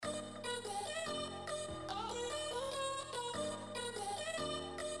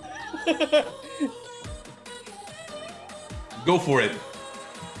Go for it.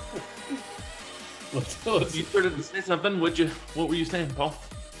 You started to say something. What were you saying, Paul?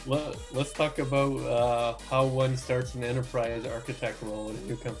 Let's talk about how one starts an enterprise architect role in a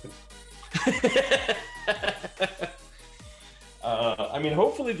new company. I mean,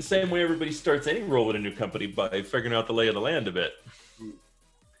 hopefully the same way everybody starts any role in a new company, by figuring out the lay of the land a bit.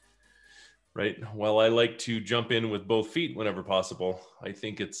 Right. Well, I like to jump in with both feet whenever possible. I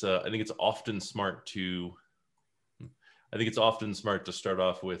think it's often smart to start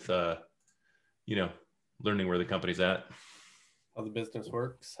off with, learning where the company's at, how the business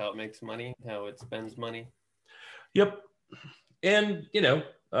works, how it makes money, how it spends money. Yep. And,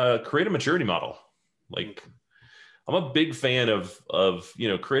 create a maturity model. Like, I'm a big fan of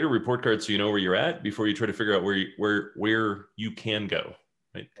create a report card so you know where you're at before you try to figure out where you can go,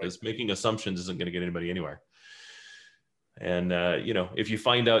 right? Because making assumptions isn't going to get anybody anywhere. And, if you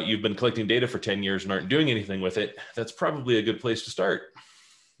find out you've been collecting data for 10 years and aren't doing anything with it, that's probably a good place to start.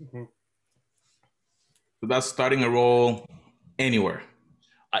 Mm-hmm. So that's starting a role anywhere.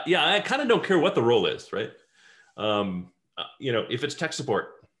 I kind of don't care what the role is, right? If it's tech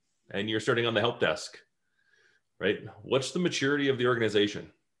support and you're starting on the help desk, right? What's the maturity of the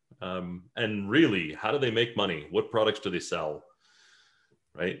organization? And really, how do they make money? What products do they sell?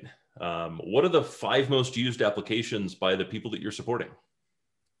 Right? What are the 5 most used applications by the people that you're supporting?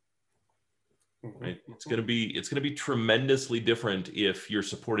 Right? It's going to be tremendously different if you're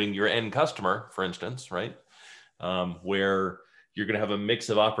supporting your end customer, for instance, right? Where you're going to have a mix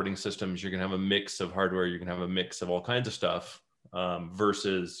of operating systems, you're going to have a mix of hardware, you're going to have a mix of all kinds of stuff,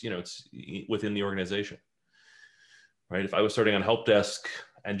 versus, it's within the organization. Right? If I was starting on help desk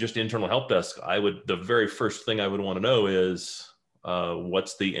and just internal help desk, the very first thing I would want to know is,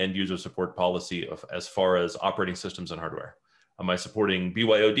 what's the end user support policy as far as operating systems and hardware? Am I supporting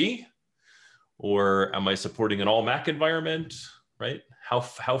BYOD, or am I supporting an all Mac environment? Right? How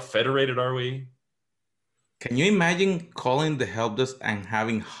federated are we? Can you imagine calling the help desk and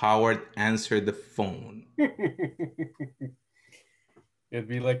having Howard answer the phone? It'd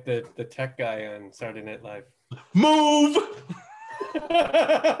be like the tech guy on Saturday Night Live. Move.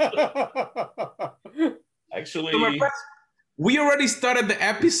 Actually, we already started the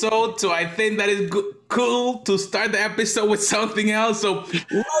episode, so I think that is cool to start the episode with something else. So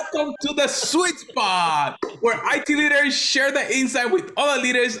welcome to the Sweet Spot, where IT leaders share the insight with other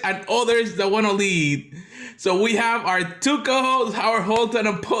leaders and others that want to lead. So we have our 2 co-hosts, Howard Holton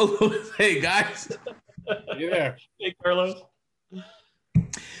and Paul Lewis. Hey, guys. Yeah. Hey, Carlos.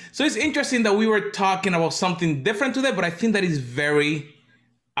 So it's interesting that we were talking about something different today, but I think that is very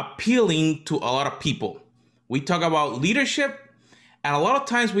appealing to a lot of people. We talk about leadership, and a lot of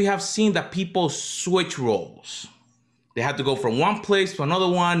times we have seen that people switch roles. They have to go from one place to another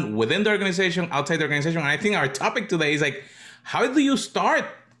one within the organization, outside the organization. And I think our topic today is like, how do you start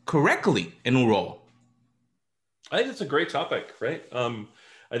correctly a new role? I think it's a great topic, right?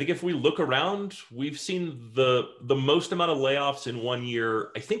 I think if we look around, we've seen the most amount of layoffs in 1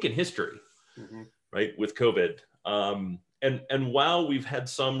 year, I think, in history, right, with COVID. And while we've had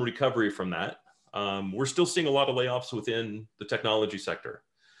some recovery from that, we're still seeing a lot of layoffs within the technology sector.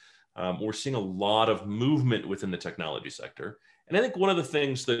 We're seeing a lot of movement within the technology sector. And I think one of the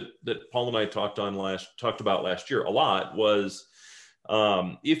things that Paul and I talked about last year a lot was,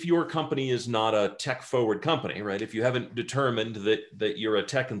 if your company is not a tech forward company, right? If you haven't determined that you're a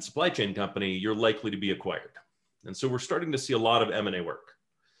tech and supply chain company, you're likely to be acquired. And so we're starting to see a lot of M&A work.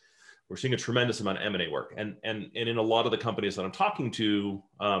 We're seeing a tremendous amount of M&A work. And in a lot of the companies that I'm talking to,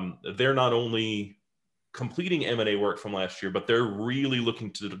 they're not only completing M&A work from last year, but they're really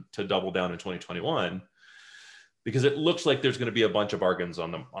looking to double down in 2021, because it looks like there's going to be a bunch of bargains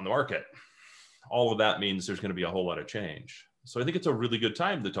on the market. All of that means there's going to be a whole lot of change. So I think it's a really good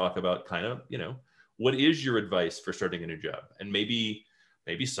time to talk about kind of, what is your advice for starting a new job? And maybe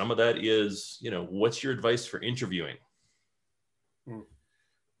some of that is, what's your advice for interviewing?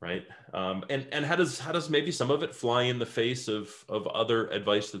 Right. And how does maybe some of it fly in the face of other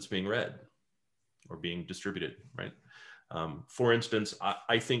advice that's being read or being distributed, right? For instance,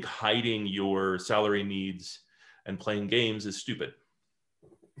 I think hiding your salary needs and playing games is stupid.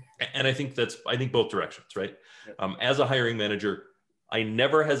 And I think both directions, right? As a hiring manager, I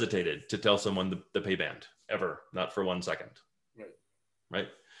never hesitated to tell someone the pay band, ever, not for 1 second. Right.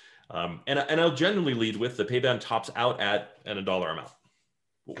 And I'll generally lead with the pay band tops out at a dollar amount.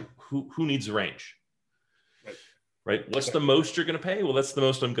 Who needs a range? Right. What's the most you're going to pay? Well, that's the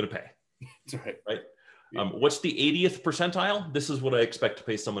most I'm going to pay. That's right. Right. What's the 80th percentile? This is what I expect to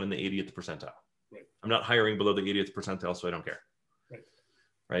pay someone in the 80th percentile. Right. I'm not hiring below the 80th percentile, so I don't care. Right.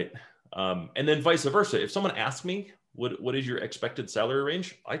 Right. And then vice versa. If someone asks me, what is your expected salary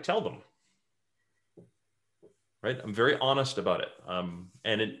range? I tell them, right? I'm very honest about it.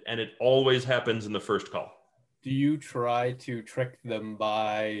 And it always happens in the first call. Do you try to trick them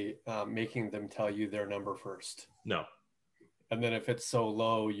by making them tell you their number first? No. And then if it's so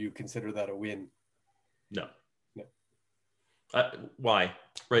low, you consider that a win? No. No. Why?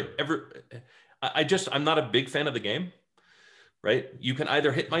 Right. I'm not a big fan of the game, right? You can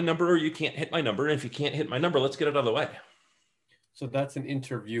either hit my number or you can't hit my number. And if you can't hit my number, let's get it out of the way. So that's an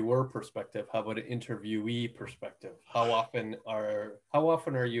interviewer perspective. How about an interviewee perspective? How often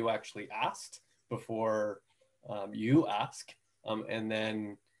are you actually asked before you ask? And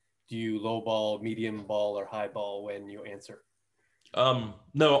then do you low ball, medium ball, or high ball when you answer?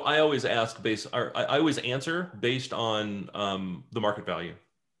 No, I always I always answer based on the market value,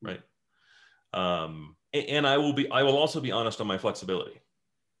 right? And I will also be honest on my flexibility.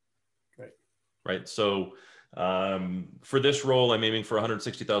 Right. So for this role, I'm aiming for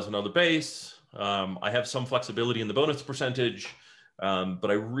 $160,000 base. I have some flexibility in the bonus percentage, but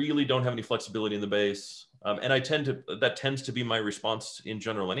I really don't have any flexibility in the base. And that tends to be my response in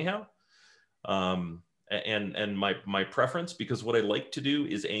general anyhow. And my preference, because what I like to do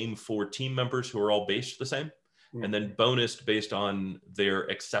is aim for team members who are all based the same, and then bonused based on their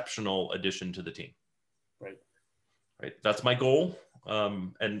exceptional addition to the team. Right. That's my goal.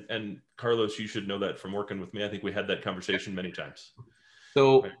 And Carlos, you should know that from working with me. I think we had that conversation many times.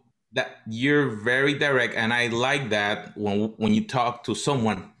 So that you're very direct, and I like that when you talk to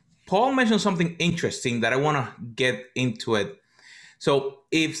someone. Paul mentioned something interesting that I want to get into it. So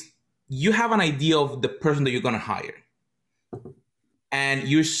if you have an idea of the person that you're going to hire, and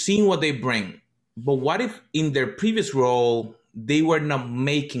you're seeing what they bring, but what if in their previous role they were not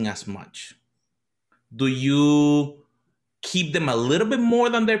making as much? Do you keep them a little bit more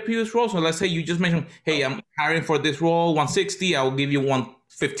than their previous role? So let's say you just mentioned, hey, I'm hiring for this role, 160, I'll give you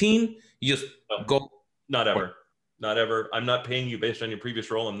 115. You just go. Not ever. Not ever. I'm not paying you based on your previous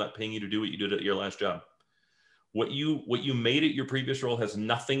role. I'm not paying you to do what you did at your last job. What you made at your previous role has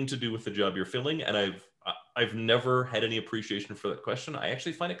nothing to do with the job you're filling. And I've never had any appreciation for that question. I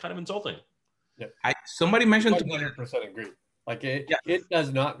actually find it kind of insulting. Yeah. Somebody mentioned 100% agree. Like it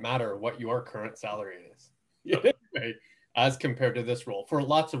does not matter what your current salary is. Right? As compared to this role for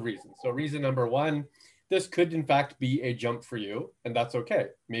lots of reasons. So reason number one, this could in fact be a jump for you, and that's okay.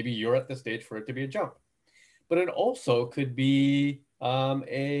 Maybe you're at the stage for it to be a jump, but it also could be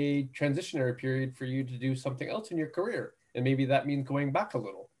a transitionary period for you to do something else in your career. And maybe that means going back a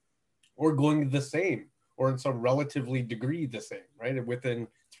little or going the same or in some relatively degree the same, right? Within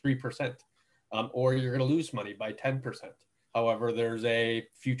 3%, or you're going to lose money by 10%. However, there's a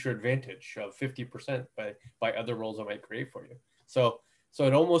future advantage of 50% by other roles I might create for you. So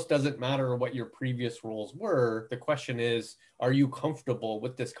it almost doesn't matter what your previous roles were. The question is, are you comfortable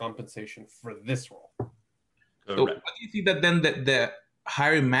with this compensation for this role? So what do you think that then the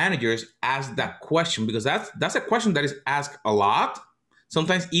hiring managers ask that question? Because that's a question that is asked a lot,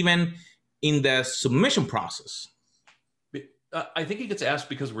 sometimes even in the submission process. I think it gets asked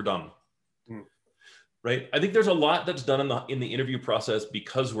because we're done. Right. I think there's a lot that's done in the interview process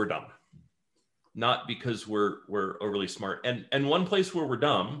because we're dumb, not because we're overly smart. And one place where we're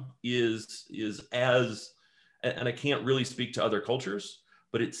dumb is as, and I can't really speak to other cultures,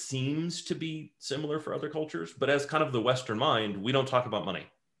 but it seems to be similar for other cultures. But as kind of the Western mind, we don't talk about money.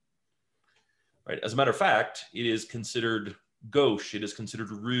 Right. As a matter of fact, it is considered gauche. It is considered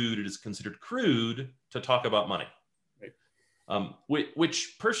rude. It is considered crude to talk about money. Right.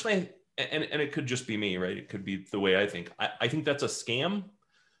 Which personally, and it could just be me, right? It could be the way I think. I think that's a scam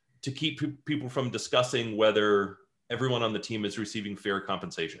to keep people from discussing whether everyone on the team is receiving fair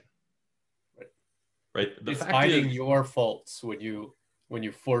compensation. Right. It's hiding your faults when you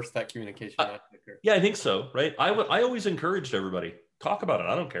force that communication not to occur. Yeah, I think so. Right. I always encouraged everybody, talk about it.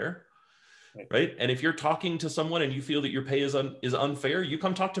 I don't care. Right. And if you're talking to someone and you feel that your pay is unfair, you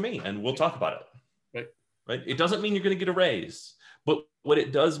come talk to me and we'll talk about it. Right. It doesn't mean you're going to get a raise. But what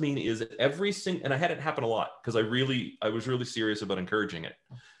it does mean is and I had it happen a lot because I was really serious about encouraging it.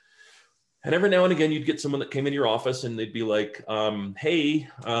 And every now and again, you'd get someone that came in your office and they'd be like, hey,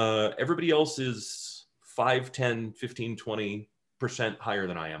 everybody else is 5, 10, 15, 20% higher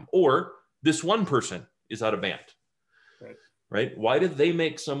than I am. Or this one person is out of band, right? Why did they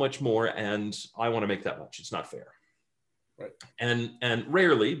make so much more and I want to make that much? It's not fair. Right. And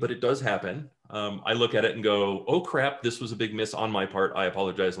rarely, but it does happen. I look at it and go, "Oh crap! This was a big miss on my part. I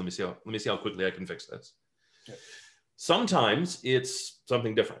apologize. Let me see how quickly I can fix this." Okay. Sometimes it's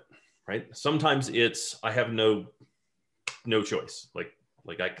something different, right? Sometimes it's I have no choice. Like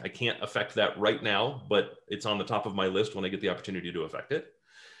Like I can't affect that right now, but it's on the top of my list when I get the opportunity to affect it.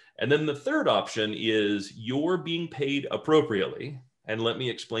 And then the third option is you're being paid appropriately. And let me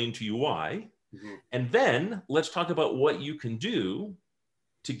explain to you why. Mm-hmm. And then let's talk about what you can do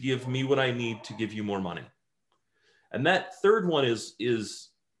to give me what I need to give you more money. And that third one is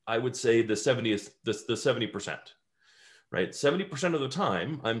I would say the 70%, right? 70% of the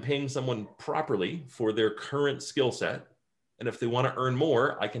time I'm paying someone properly for their current skill set. And if they want to earn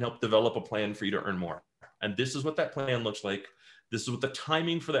more, I can help develop a plan for you to earn more. And this is what that plan looks like. This is what the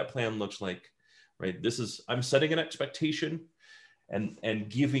timing for that plan looks like, right? I'm setting an expectation and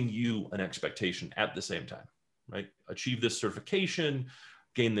giving you an expectation at the same time, right? Achieve this certification,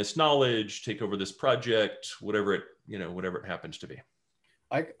 gain this knowledge, take over this project, whatever it happens to be.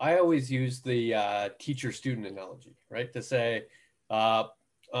 I always use the teacher-student analogy, right? To say,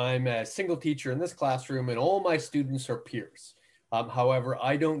 I'm a single teacher in this classroom and all my students are peers. However,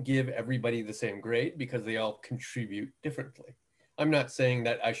 I don't give everybody the same grade because they all contribute differently. I'm not saying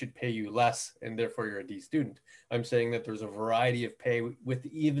that I should pay you less and therefore you're a D student. I'm saying that there's a variety of pay with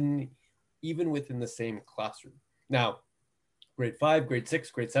even within the same classroom. Now, grade 5, grade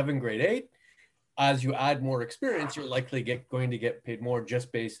 6, grade 7, grade 8, as you add more experience, you're likely going to get paid more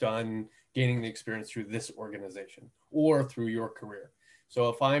just based on gaining the experience through this organization or through your career. So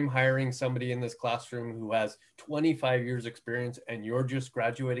if I'm hiring somebody in this classroom who has 25 years experience and you're just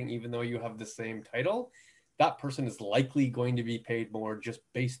graduating, even though you have the same title, that person is likely going to be paid more just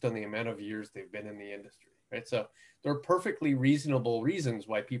based on the amount of years they've been in the industry, right? So there are perfectly reasonable reasons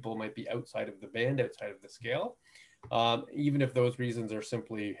why people might be outside of the band, outside of the scale, even if those reasons are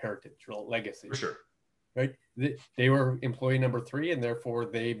simply heritage or legacy. For sure. Right? They were employee number 3 and therefore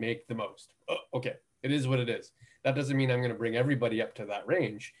they make the most. Oh, okay, it is what it is. That doesn't mean I'm going to bring everybody up to that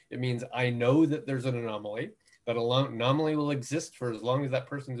range. It means I know that there's an anomaly. That anomaly will exist for as long as that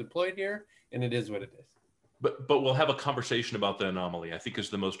person's employed here, and it is what it is. But we'll have a conversation about the anomaly, I think, is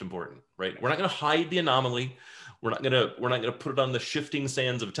the most important, right? We're not going to hide the anomaly. We're not going to put it on the shifting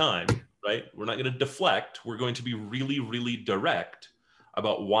sands of time, right? We're not going to deflect. We're going to be really, really direct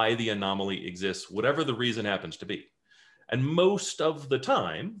about why the anomaly exists, whatever the reason happens to be. And most of the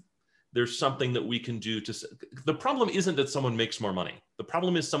time, there's something that we can do the problem isn't that someone makes more money. The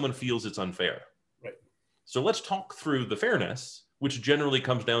problem is someone feels it's unfair. Right. So let's talk through the fairness, which generally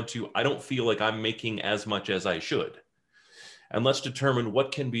comes down to, I don't feel like I'm making as much as I should. And let's determine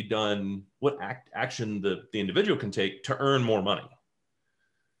what can be done, what action the individual can take to earn more money,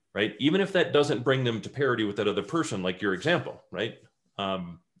 right? Even if that doesn't bring them to parity with that other person, like your example, right?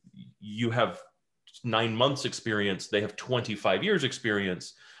 You have 9 months experience, they have 25 years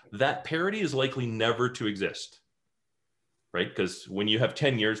experience. That parity is likely never to exist, right? Because when you have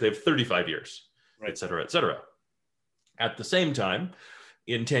 10 years, they have 35 years, right, et cetera, et cetera. At the same time,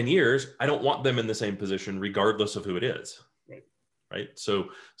 in 10 years, I don't want them in the same position regardless of who it is, right? So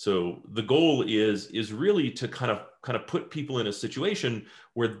the goal is really to kind of put people in a situation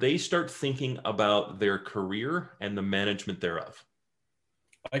where they start thinking about their career and the management thereof.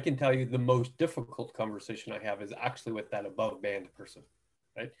 I can tell you the most difficult conversation I have is actually with that above band person,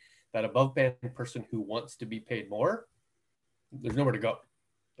 right? That above band person who wants to be paid more, there's nowhere to go.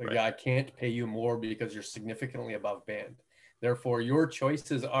 Like, right. Yeah, I can't pay you more because you're significantly above band. Therefore, your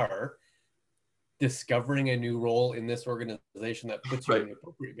choices are discovering a new role in this organization that puts you in the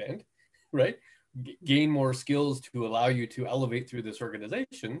appropriate band, right? Gain more skills to allow you to elevate through this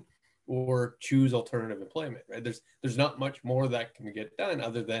organization, or choose alternative employment, right? There's not much more that can get done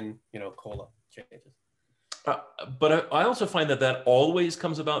other than, COLA changes. But I also find that always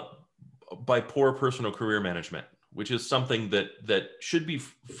comes about by poor personal career management, which is something that should be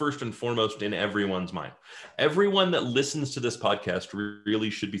first and foremost in everyone's mind. Everyone that listens to this podcast really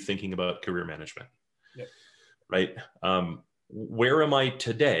should be thinking about career management, yep. Right? Where am I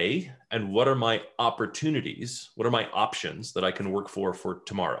today, and what are my opportunities? What are my options that I can work for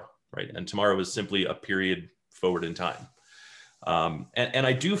tomorrow, right? And tomorrow is simply a period forward in time. And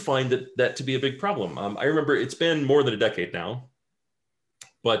I do find that to be a big problem. I remember it's been more than a decade now,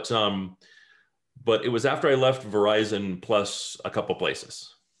 but it was after I left Verizon plus a couple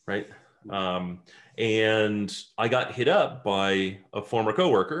places, right? And I got hit up by a former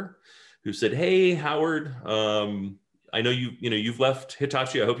coworker who said, "Hey, Howard, I know you've left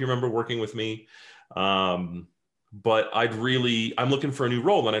Hitachi. I hope you remember working with me. But I'm looking for a new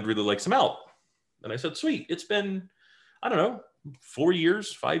role and I'd really like some help." And I said, "Sweet. It's been, I don't know, 4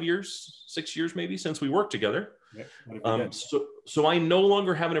 years, 5 years, 6 years maybe since we worked together. Yep. So I no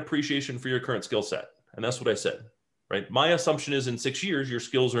longer have an appreciation for your current skill set." And that's what I said, right? My assumption is in 6 years, your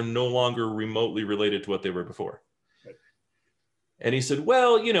skills are no longer remotely related to what they were before. Right. And he said,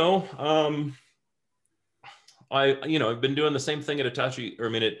 well, I've been doing the same thing at Hitachi, or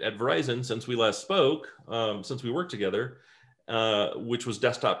at Verizon since we last spoke, since we worked together, which was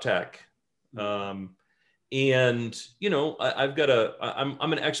desktop tech. I'm an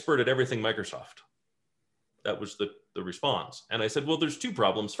expert at everything Microsoft. That was the response. And I said, well, there's two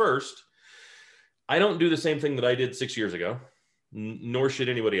problems. First, I don't do the same thing that I did 6 years ago, nor should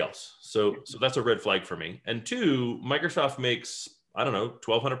anybody else. So that's a red flag for me. And two, Microsoft makes,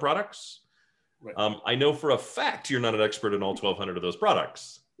 1,200 products. Right. I know for a fact you're not an expert in all 1,200 of those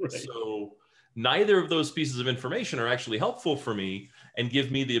products. Right. So neither of those pieces of information are actually helpful for me and give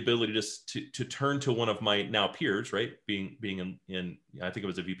me the ability to turn to one of my now peers, right? Being in I think it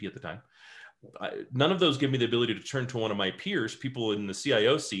was a VP at the time. None of those give me the ability to turn to one of my peers, people in the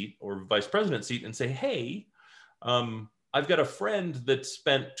CIO seat or vice president seat, and say, hey, I've got a friend that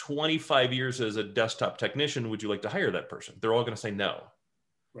spent 25 years as a desktop technician. Would you like to hire that person? They're all going to say no.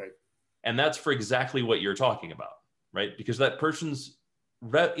 Right. And that's for exactly what you're talking about, right? Because that person's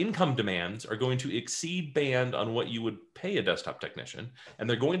income demands are going to exceed band on what you would pay a desktop technician, and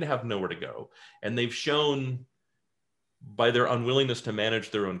they're going to have nowhere to go. And they've shown by their unwillingness to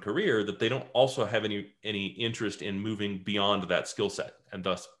manage their own career that they don't also have any interest in moving beyond that skill set, and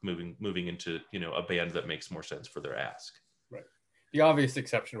thus moving into a band that makes more sense for their ask. Right. The obvious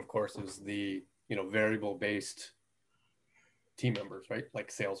exception, of course, is the variable based team members, right?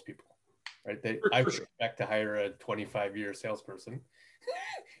 Like salespeople. Right. I would expect to hire a 25-year salesperson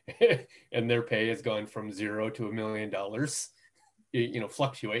and their pay has gone from $0 to $1 million,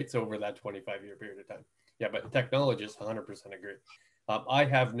 fluctuates over that 25-year period of time. Yeah. But technologists 100% agree. I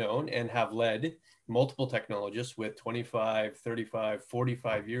have known and have led multiple technologists with 25, 35,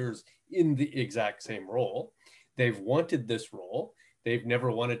 45 years in the exact same role. They've wanted this role. They've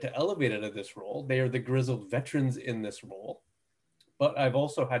never wanted to elevate out of this role. They are the grizzled veterans in this role. But I've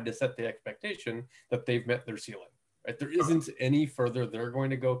also had to set the expectation that they've met their ceiling, right? There isn't any further they're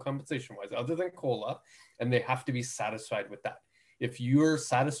going to go compensation-wise other than COLA, and they have to be satisfied with that. If you're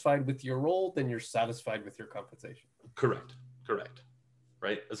satisfied with your role, then you're satisfied with your compensation. Correct.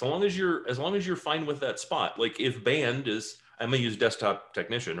 Right? As long as you're fine with that spot. Like if band is, I'm gonna use desktop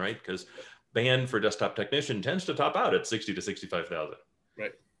technician, right? Because band for desktop technician tends to top out at 60 to 65,000.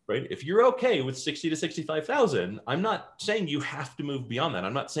 Right? If you're okay with 60 to 65,000, I'm not saying you have to move beyond that.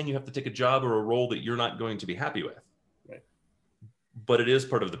 I'm not saying you have to take a job or a role that you're not going to be happy with. Right. But it is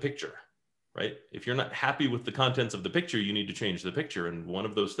part of the picture, right? If you're not happy with the contents of the picture, you need to change the picture. And one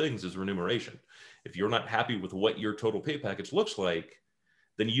of those things is remuneration. If you're not happy with what your total pay package looks like,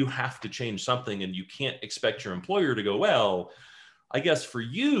 then you have to change something, and you can't expect your employer to go, well, I guess for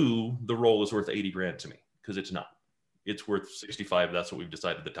you, the role is worth 80 grand to me, because it's not. It's worth 65. That's what we've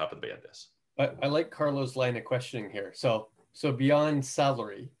decided the top of the band is. I like Carlo's line of questioning here. So beyond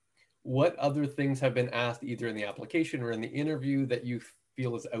salary, what other things have been asked either in the application or in the interview that you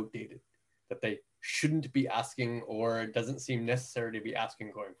feel is outdated, that they shouldn't be asking or it doesn't seem necessary to be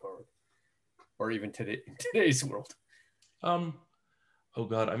asking going forward, or even in today's world? Oh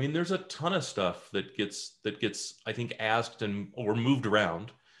God, I mean, there's a ton of stuff that gets I think asked or moved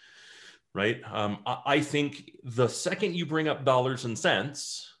around. Right. I think the second you bring up dollars and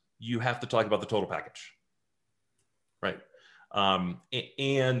cents, you have to talk about the total package. Right.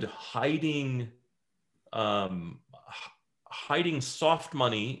 And hiding soft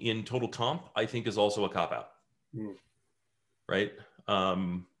money in total comp, I think, is also a cop out. Right.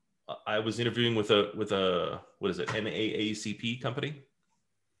 I was interviewing with a what is it, NAACP company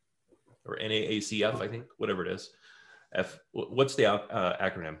or NAACF, I think, whatever it is. What's the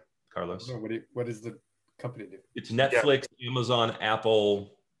acronym? Carlos? What does the company do? It's Netflix, Amazon,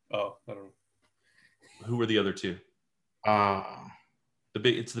 Apple. Oh, I don't know. Who were the other two?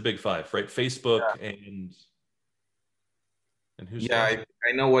 It's the big five, right? Facebook and who's I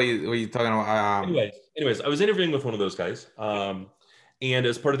know what you're talking about. Anyways, I was interviewing with one of those guys, and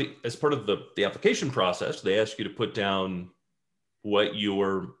as part of the application process, they ask you to put down what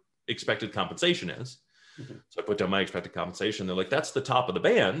your expected compensation is. So I put down my expected compensation. They're like, that's the top of the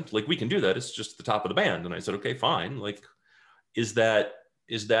band. Like, we can do that. It's just the top of the band. And I said, okay, fine. Like, is that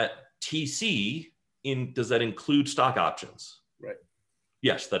TC does that include stock options? Right.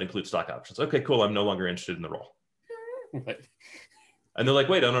 Yes, that includes stock options. Okay, cool. I'm no longer interested in the role. Right. And they're like,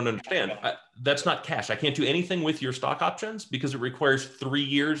 wait, I don't understand. That's not cash. I can't do anything with your stock options because it requires 3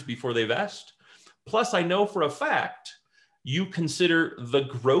 years before they vest. Plus, I know for a fact you consider the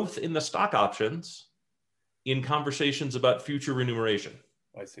growth in the stock options in conversations about future remuneration.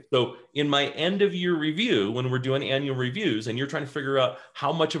 I see. So in my end of year review, when we're doing annual reviews and you're trying to figure out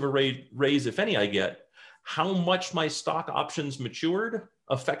how much of a raise, if any, I get, how much my stock options matured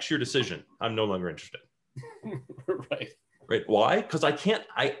affects your decision. I'm no longer interested. Right. Right. Why? Because I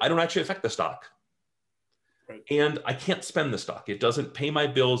don't actually affect the stock. Right. And I can't spend the stock. It doesn't pay my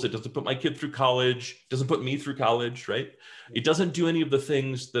bills. It doesn't put my kid through college. It doesn't put me through college. Right. It doesn't do any of the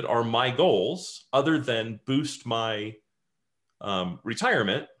things that are my goals other than boost my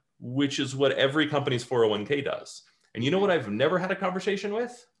retirement, which is what every company's 401k does. And you know what I've never had a conversation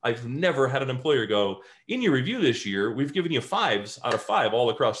with? I've never had an employer go, in your review this year, we've given you 5s out of 5 all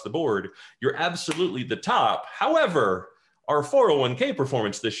across the board. You're absolutely the top. However, our 401k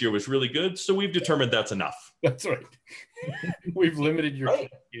performance this year was really good, so we've determined that's enough. That's right. We've limited your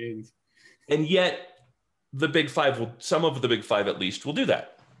gains. And yet, the big 5 will, some of the big 5 at least, will do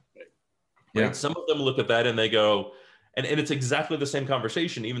that. Right? Yeah. Some of them look at that and they go, and it's exactly the same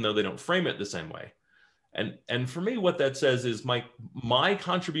conversation, even though they don't frame it the same way. And for me, what that says is my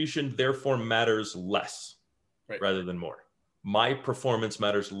contribution therefore matters less, right, rather than more. My performance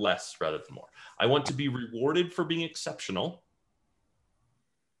matters less rather than more. I want to be rewarded for being exceptional.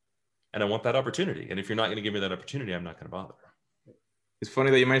 And I want that opportunity. And if you're not going to give me that opportunity, I'm not going to bother. It's funny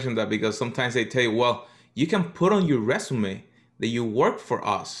that you mentioned that, because sometimes they tell you, well, you can put on your resume that you work for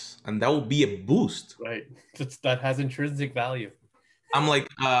us, and that will be a boost. Right. That has intrinsic value. I'm like,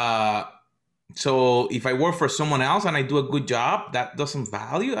 so if I work for someone else and I do a good job, that doesn't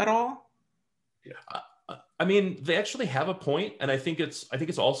value at all? Yeah. I mean, they actually have a point, and I think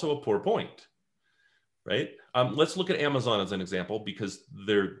it's also a poor point, right? Let's look at Amazon as an example, because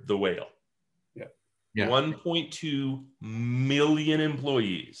they're the whale. Yeah. 1.2 million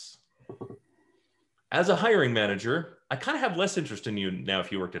employees. As a hiring manager, I kind of have less interest in you now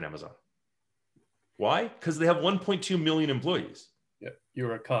if you worked at Amazon. Why? Because they have 1.2 million employees. Yeah,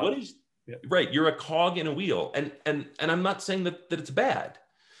 you're a cog. What is right? You're a cog in a wheel, and I'm not saying that it's bad,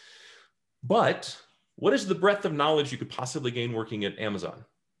 but what is the breadth of knowledge you could possibly gain working at Amazon?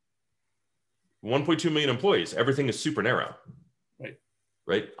 1.2 million employees. Everything is super narrow.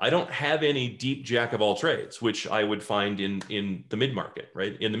 Right. I don't have any deep jack of all trades, which I would find in the mid-market,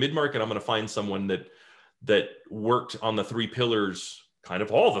 right? In the mid-market, I'm going to find someone that worked on the 3 pillars, kind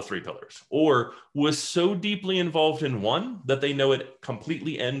of all the 3 pillars, or was so deeply involved in one that they know it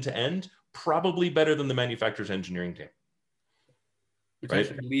completely end to end, probably better than the manufacturer's engineering team. Which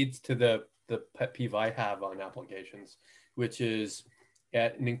actually leads to the pet peeve I have on applications, which is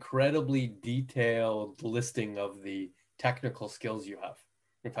at an incredibly detailed listing of the technical skills you have.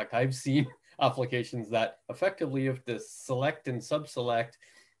 In fact, I've seen applications that effectively have to select and sub-select,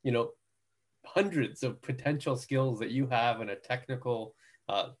 hundreds of potential skills that you have in a technical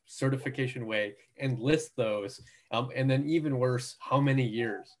certification way, and list those. And then even worse, how many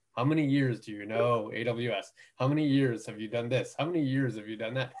years? How many years do you know AWS? How many years have you done this? How many years have you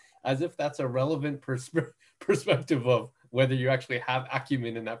done that? As if that's a relevant perspective of whether you actually have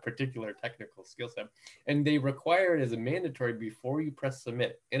acumen in that particular technical skill set. And they require it as a mandatory before you press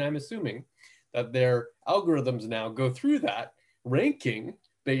submit. And I'm assuming that their algorithms now go through that ranking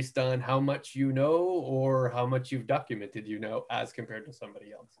based on how much you know or how much you've documented as compared to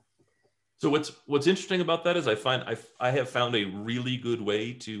somebody else. So what's interesting about that is I have found a really good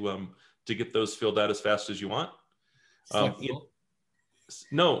way to get those filled out as fast as you want.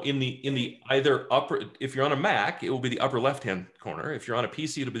 In the either upper, if you're on a Mac, it will be the upper left-hand corner. If you're on a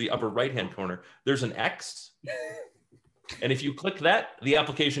PC, it'll be the upper right-hand corner. There's an X. And if you click that, the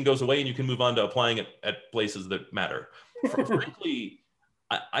application goes away and you can move on to applying it at places that matter. Frankly,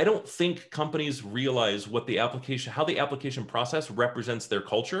 I don't think companies realize how the application process represents their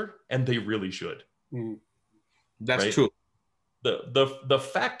culture, and they really should. That's right? true. The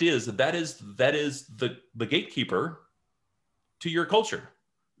fact is that is the gatekeeper to your culture.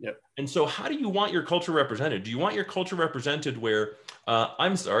 Yep. And so how do you want your culture represented? Do you want your culture represented where,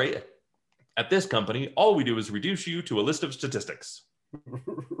 I'm sorry, at this company, all we do is reduce you to a list of statistics?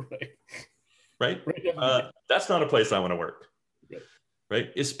 Right? That's not a place I want to work. Right?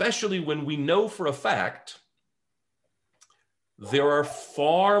 Especially when we know for a fact there are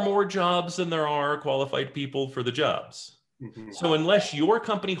far more jobs than there are qualified people for the jobs. Mm-hmm. So unless your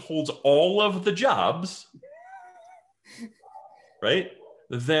company holds all of the jobs, right,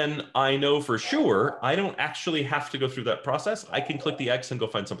 then I know for sure I don't actually have to go through that process. I can click the X and go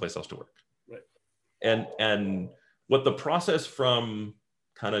find someplace else to work. Right. And what the process from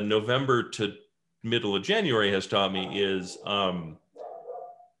kind of November to middle of January has taught me is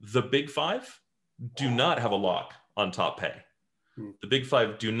the big 5 do not have a lock on top pay. The big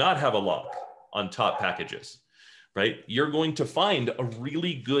 5 do not have a lock on top packages, right? You're going to find a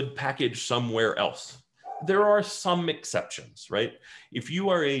really good package somewhere else. There are some exceptions, right? If you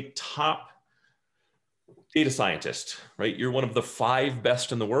are a top Data scientist, right? You're one of the 5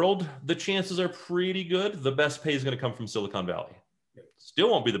 best in the world. The chances are pretty good. The best pay is going to come from Silicon Valley. Yep. Still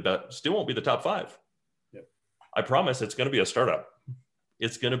won't be the best. Still won't be the top 5. Yep. I promise it's going to be a startup.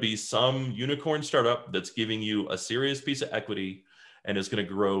 It's going to be some unicorn startup that's giving you a serious piece of equity and is going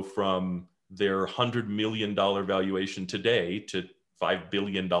to grow from their $100 million valuation today to $5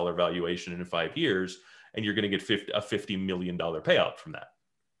 billion valuation in 5 years. And you're going to get a $50 million payout from that.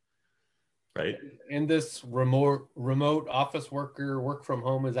 Right. And this remote office worker work from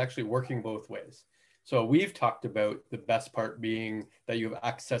home is actually working both ways. So we've talked about the best part being that you have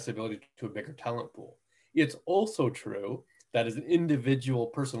accessibility to a bigger talent pool. It's also true that as an individual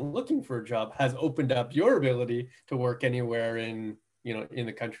person looking for a job has opened up your ability to work anywhere in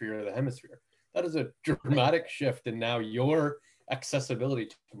the country or the hemisphere. That is a dramatic shift in now your accessibility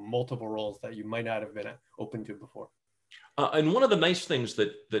to multiple roles that you might not have been open to before. And one of the nice things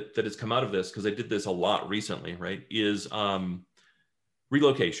that has come out of this, because I did this a lot recently, right, is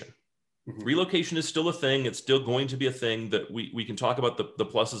relocation. Mm-hmm. Relocation is still a thing. It's still going to be a thing that we can talk about the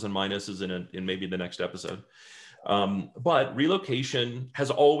pluses and minuses in maybe the next episode. But relocation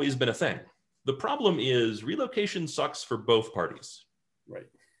has always been a thing. The problem is relocation sucks for both parties.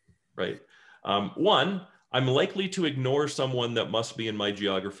 Right. One, I'm likely to ignore someone that must be in my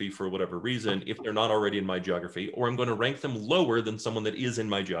geography for whatever reason if they're not already in my geography, or I'm going to rank them lower than someone that is in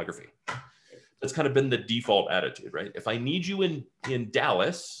my geography. That's kind of been the default attitude, right? If I need you in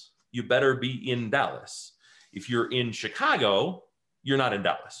Dallas, you better be in Dallas. If you're in Chicago, you're not in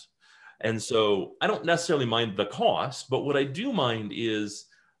Dallas. And so I don't necessarily mind the cost, but what I do mind is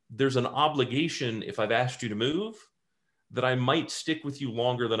there's an obligation if I've asked you to move that I might stick with you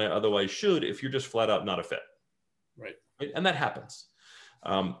longer than I otherwise should if you're just flat out not a fit. Right? And that happens.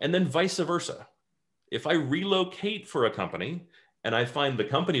 And then vice versa. If I relocate for a company and I find the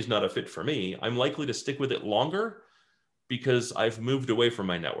company's not a fit for me, I'm likely to stick with it longer because I've moved away from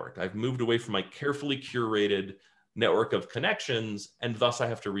my network. I've moved away from my carefully curated network of connections, and thus I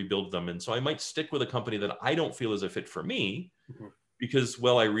have to rebuild them. And so I might stick with a company that I don't feel is a fit for me because,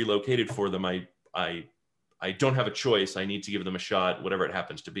 well, I relocated for them. I don't have a choice. I need to give them a shot, whatever it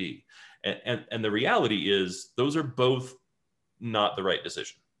happens to be. And the reality is those are both not the right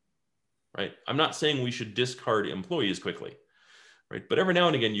decision, right? I'm not saying we should discard employees quickly, right? But every now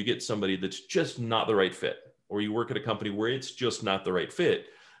and again, you get somebody that's just not the right fit, or you work at a company where it's just not the right fit.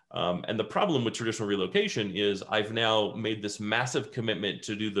 And the problem with traditional relocation is I've now made this massive commitment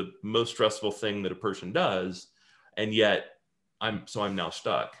to do the most stressful thing that a person does. And yet I'm now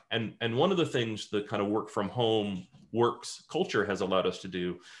stuck. And one of the things the kind of work from home works culture has allowed us to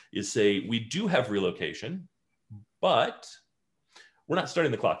do is say, we do have relocation, but we're not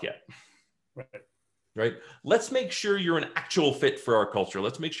starting the clock yet. Right? Let's make sure you're an actual fit for our culture.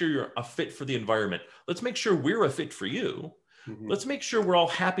 Let's make sure you're a fit for the environment. Let's make sure we're a fit for you. Mm-hmm. Let's make sure we're all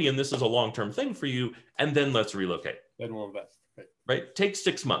happy and this is a long-term thing for you. And then let's relocate. Then we'll invest. Right? Take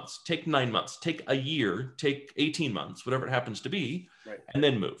 6 months, take 9 months, take a year, take 18 months, whatever it happens to be, and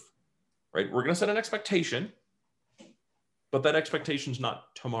then move. Right? We're going to set an expectation, but that expectation is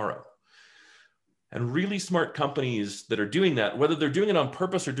not tomorrow. And really smart companies that are doing that, whether they're doing it on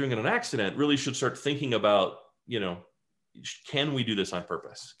purpose or doing it on accident, really should start thinking about, can we do this on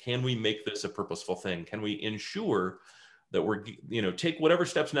purpose? Can we make this a purposeful thing? Can we ensure that we're, take whatever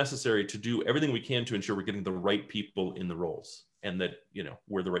steps necessary to do everything we can to ensure we're getting the right people in the roles and that,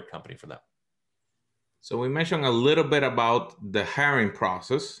 we're the right company for them. So we mentioned a little bit about the hiring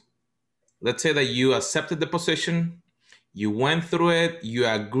process. Let's say that you accepted the position, you went through it, you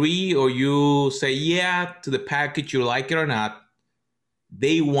agree, or you say yeah to the package, you like it or not.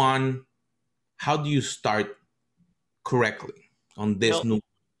 Day one, how do you start correctly on this new?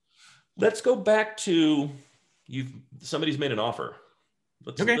 Let's go back to somebody's made an offer.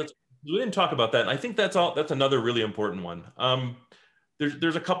 We didn't talk about that. And I think that's another really important one.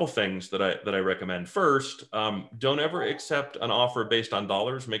 There's a couple things that I recommend. First, don't ever accept an offer based on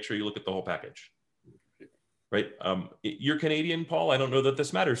dollars. Make sure you look at the whole package. Right? You're Canadian, Paul. I don't know that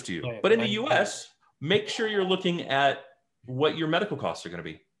this matters to you, but in the US, make sure you're looking at what your medical costs are going to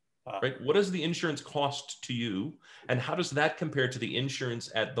be. Right? What does the insurance cost to you, and how does that compare to the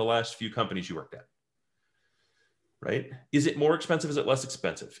insurance at the last few companies you worked at? Right? Is it more expensive? Is it less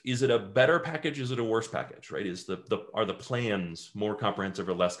expensive? Is it a better package? Is it a worse package? Right? Are the plans more comprehensive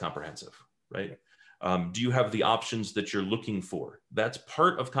or less comprehensive? Right? Do you have the options that you're looking for? That's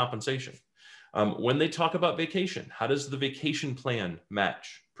part of compensation. When they talk about vacation, how does the vacation plan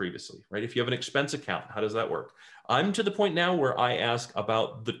match previously? Right? If you have an expense account, how does that work? I'm to the point now where I ask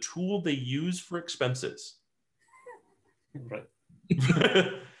about the tool they use for expenses. Right.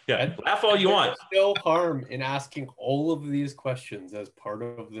 Yeah, And laugh all you want. There's no harm in asking all of these questions as part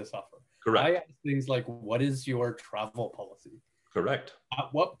of this offer. Correct. I ask things like, what is your travel policy? Correct. At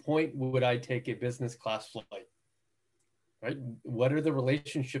what point would I take a business class flight? Right? What are the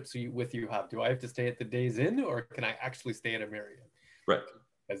relationships with you have? Do I have to stay at the Days Inn, or can I actually stay at a Marriott? Right.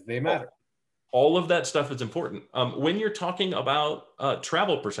 Because they matter. All of that stuff is important. When you're talking about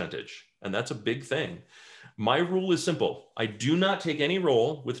travel percentage, and that's a big thing, my rule is simple. I do not take any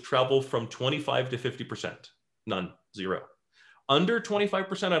role with travel from 25 to 50%. None, zero. Under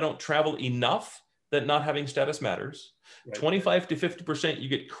 25%, I don't travel enough that not having status matters. Right. 25 to 50%, you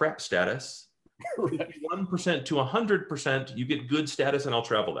get crap status. Right. 1% to 100%, you get good status, and I'll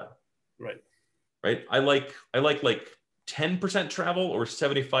travel that. Right. Right. I like 10% travel or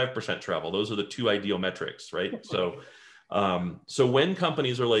 75% travel. Those are the two ideal metrics, right? So, so when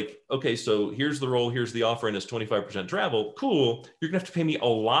companies are like, okay, so here's the role, here's the offer, and it's 25% travel, cool. You're gonna have to pay me a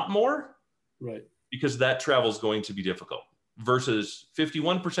lot more, right? Because that travel is going to be difficult. Versus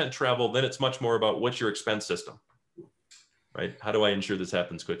 51% travel, then it's much more about what's your expense system, right? How do I ensure this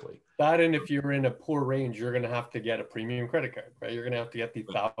happens quickly? That, and if you're in a poor range, you're going to have to get a premium credit card, right? You're going to have to get the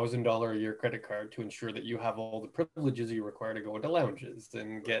 $1,000 a year credit card to ensure that you have all the privileges you require to go into lounges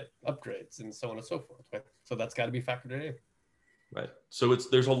and get upgrades and so on and so forth. Right? So that's got to be factored in. Right. So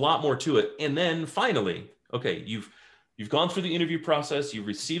there's a lot more to it. And then finally, okay, you've gone through the interview process, you've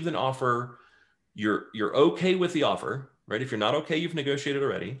received an offer, you're okay with the offer, right? If you're not okay, you've negotiated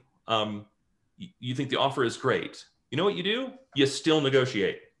already. You think the offer is great. You know what you do? You still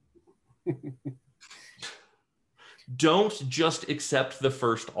negotiate. Don't just accept the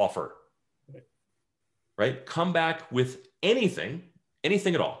first offer, right? Come back with anything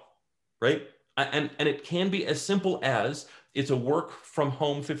at all, right? And it can be as simple as it's a work from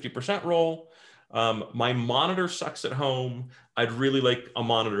home 50% role. My monitor sucks at home. I'd really like a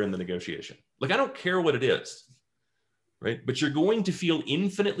monitor in the negotiation. Like, I don't care what it is, right? But you're going to feel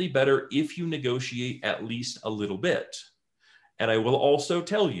infinitely better if you negotiate at least a little bit. And I will also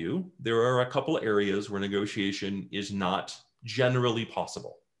tell you, there are a couple of areas where negotiation is not generally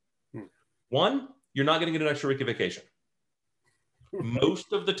possible. One, you're not going to get an extra week of vacation.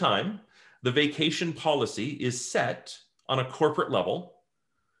 Most of the time, the vacation policy is set on a corporate level,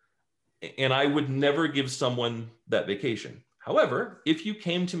 and I would never give someone that vacation. However, if you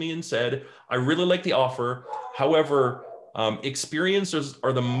came to me and said, I really like the offer, however, experiences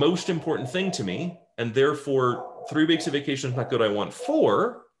are the most important thing to me, and therefore 3 weeks of vacation is not good, I want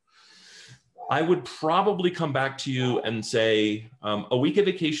 4, I would probably come back to you and say, a week of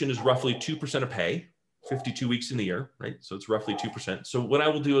vacation is roughly 2% of pay, 52 weeks in the year, right? So it's roughly 2%. So what I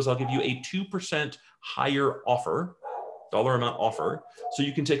will do is I'll give you a 2% higher offer, dollar amount offer, so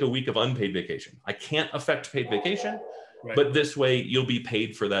you can take a week of unpaid vacation. I can't affect paid vacation, right, but this way you'll be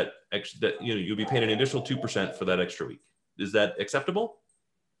paid for that extra, you'll be paid an additional 2% for that extra week. Is that acceptable?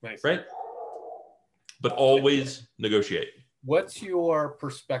 Nice. Right? But always negotiate. What's your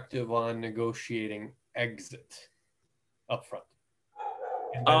perspective on negotiating exit upfront?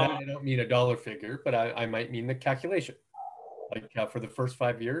 And I don't mean a dollar figure, but I might mean the calculation. Like for the first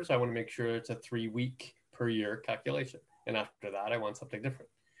 5 years, I want to make sure it's a 3-week per year calculation. And after that, I want something different.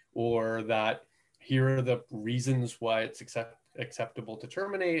 Or that here are the reasons why it's acceptable to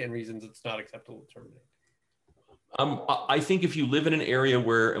terminate and reasons it's not acceptable to terminate. I think if you live in an area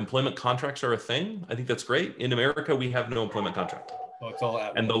where employment contracts are a thing, I think that's great. In America, we have no employment contract. Oh, it's all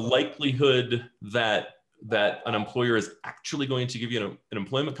and the likelihood that an employer is actually going to give you an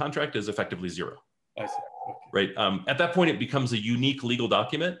employment contract is effectively 0. I see. Okay. Right. At that point, it becomes a unique legal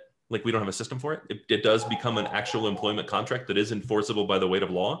document. Like, we don't have a system for it. It does become an actual employment contract that is enforceable by the weight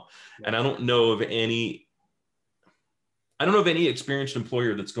of law. Yeah. And I don't know of any experienced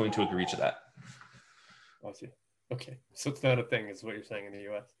employer that's going to agree to that. I see. Okay, so it's not a thing, is what you're saying in the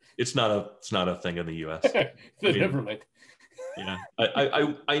U.S. It's not a thing in the U.S. Never mind. Yeah,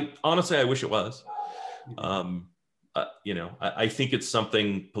 I honestly, I wish it was. I think it's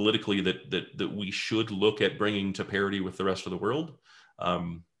something politically that we should look at bringing to parity with the rest of the world.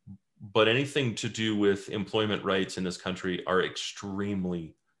 But anything to do with employment rights in this country are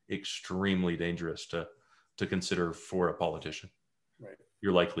extremely, extremely dangerous to consider for a politician. Right.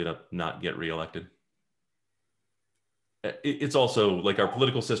 You're likely to not get reelected. It's also like our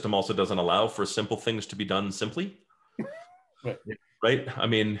political system also doesn't allow for simple things to be done simply. Right. I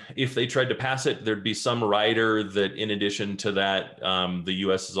mean, if they tried to pass it, there'd be some rider that, in addition to that, the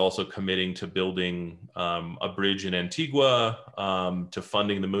U.S. is also committing to building a bridge in Antigua, to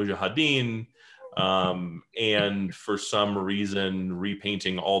funding the Mujahideen, and for some reason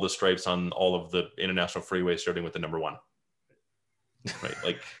repainting all the stripes on all of the international freeways, starting with the number 1. right?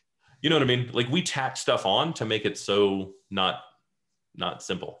 Like, you know what I mean? Like we tack stuff on to make it so not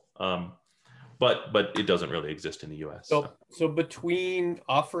simple. But it doesn't really exist in the US. So between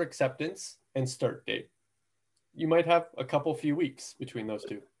offer acceptance and start date, you might have a few weeks between those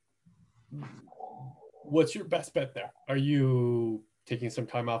two. What's your best bet there? Are you taking some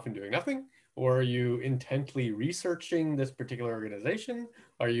time off and doing nothing? Or are you intently researching this particular organization?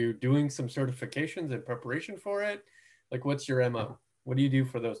 Are you doing some certifications in preparation for it? Like, what's your MO? What do you do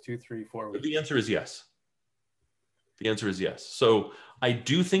for those 2, 3, 4 weeks? The answer is yes. The answer is yes. So I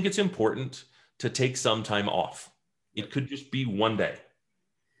do think it's important to take some time off. It could just be one day,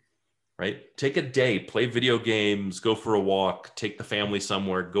 right? Take a day, play video games, go for a walk, take the family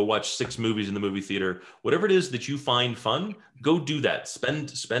somewhere, go watch 6 movies in the movie theater, whatever it is that you find fun, go do that.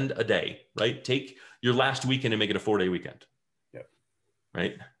 Spend a day, right? Take your last weekend and make it a 4-day weekend. Yep.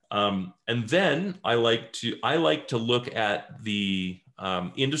 Right. And then I like to look at the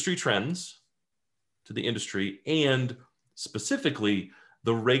industry trends to the industry and specifically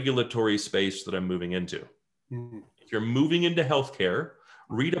the regulatory space that I'm moving into. Mm-hmm. If you're moving into healthcare,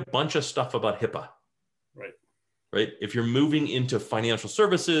 read a bunch of stuff about HIPAA. Right. If you're moving into financial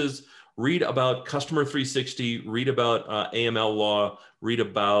services, read about Customer 360, read about AML law, read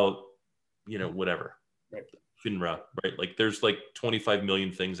about, whatever. Right. FINRA, right? Like there's like 25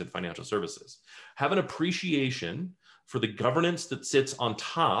 million things in financial services. Have an appreciation for the governance that sits on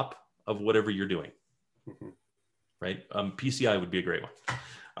top of whatever you're doing, mm-hmm. right? PCI would be a great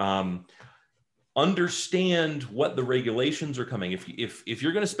one. Understand what the regulations are coming. If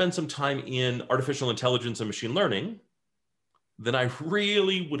you're going to spend some time in artificial intelligence and machine learning, then I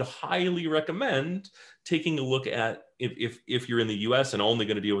really would highly recommend taking a look at, if you're in the US and only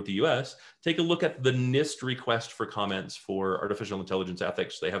going to deal with the US, take a look at the NIST request for comments for artificial intelligence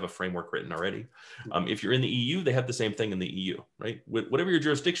ethics. They have a framework written already. If you're in the EU, they have the same thing in the EU, right? Whatever your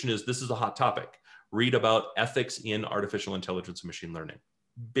jurisdiction is, this is a hot topic. Read about ethics in artificial intelligence and machine learning.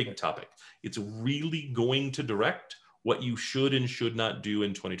 Big topic. It's really going to direct what you should and should not do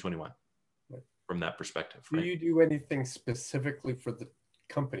in 2021 from that perspective. Right? Do you do anything specifically for the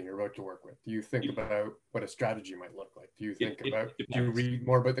company you're about to work with? Do you think about what a strategy might look like? Do you think do you read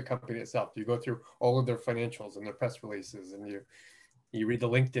more about the company itself? Do you go through all of their financials and their press releases and you read the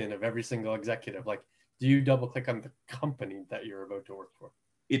LinkedIn of every single executive? Like, do you double click on the company that you're about to work for?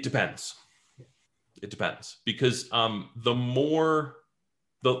 It depends. It depends because the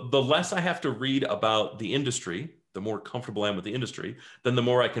less I have to read about the industry, the more comfortable I am with the industry, then the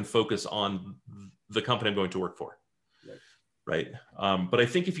more I can focus on the company I'm going to work for. Right. But I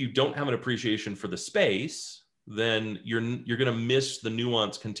think if you don't have an appreciation for the space, then you're going to miss the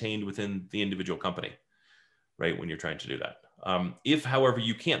nuance contained within the individual company, right? When you're trying to do that. If, however,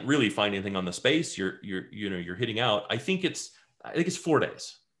 you can't really find anything on the space, you're hitting out. I think it's 4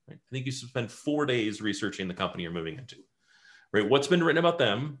 days. Right? I think you spend 4 days researching the company you're moving into. Right? What's been written about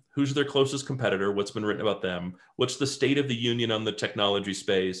them? Who's their closest competitor? What's been written about them? What's the state of the union on the technology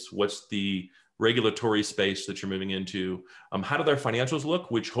space? What's the regulatory space that you're moving into? How do their financials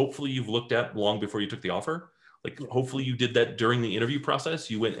look? Which hopefully you've looked at long before you took the offer. Like hopefully you did that during the interview process.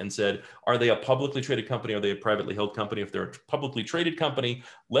 You went and said, are they a publicly traded company? Are they a privately held company? If they're a publicly traded company,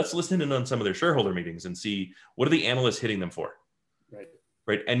 let's listen in on some of their shareholder meetings and see what are the analysts hitting them for.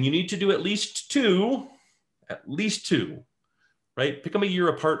 Right. And you need to do at least two. Right? Pick them a year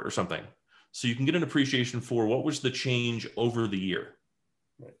apart or something so you can get an appreciation for what was the change over the year.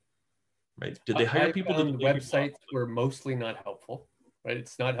 Right? Did they hire people? The websites were mostly not helpful, right?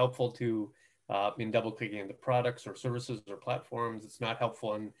 It's not helpful to in double clicking into products or services or platforms. It's not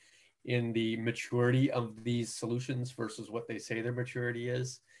helpful in the maturity of these solutions versus what they say their maturity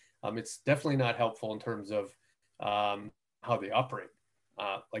is. It's definitely not helpful in terms of how they operate,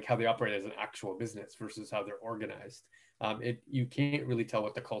 like how they operate as an actual business versus how they're organized. You can't really tell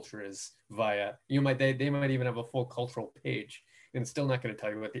what the culture is via, they might even have a full cultural page and it's still not going to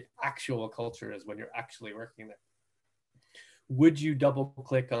tell you what the actual culture is when you're actually working there. Would you double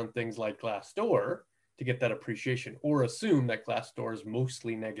click on things like Glassdoor to get that appreciation, or assume that Glassdoor is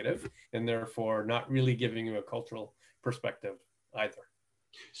mostly negative and therefore not really giving you a cultural perspective either?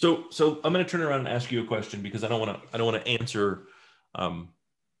 So I'm going to turn around and ask you a question because I don't want to answer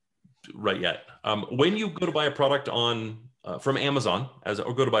right yet. When you go to buy a product on from Amazon,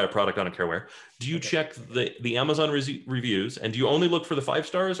 or go to buy a product on a Careware, do you check the Amazon reviews, and do you only look for the 5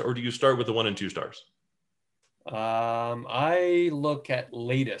 stars, or do you start with the 1 and 2 stars? I look at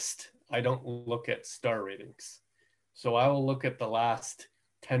latest. I don't look at star ratings. So I will look at the last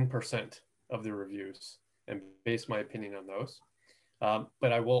 10% of the reviews and base my opinion on those.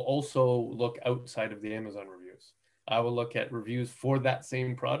 But I will also look outside of the Amazon reviews. I will look at reviews for that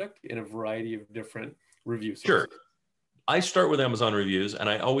same product in a variety of different review sources. Sure. I start with Amazon reviews, and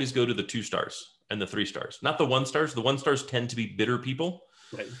I always go to the 2 stars and the 3 stars, not the 1 stars. The 1 stars tend to be bitter people,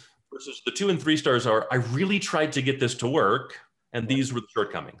 right? Versus the 2 and 3 stars are, I really tried to get this to work, and these were the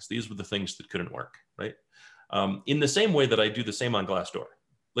shortcomings. These were the things that couldn't work, right? In the same way that I do the same on Glassdoor.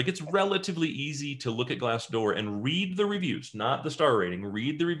 Like, it's relatively easy to look at Glassdoor and read the reviews, not the star rating,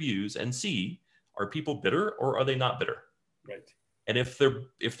 read the reviews and see, are people bitter or are they not bitter? Right. And if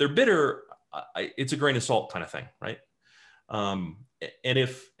they're bitter, it's a grain of salt kind of thing, right? And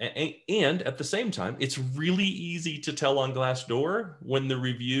at the same time, it's really easy to tell on Glassdoor when the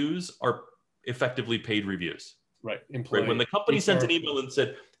reviews are effectively paid reviews. Right. Right. When the company sent an email and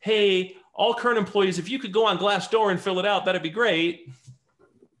said, hey, all current employees, if you could go on Glassdoor and fill it out, that'd be great.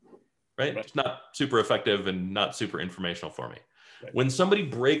 Right? It's not super effective and not super informational for me. Right. When somebody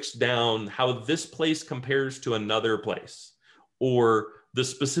breaks down how this place compares to another place, or the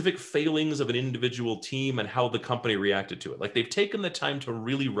specific failings of an individual team and how the company reacted to it, like they've taken the time to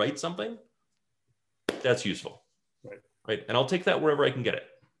really write something, that's useful. Right. Right. And I'll take that wherever I can get it.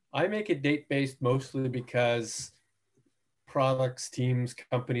 I make it date-based mostly because products, teams,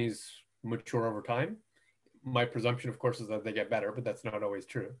 companies mature over time. My presumption, of course, is that they get better, but that's not always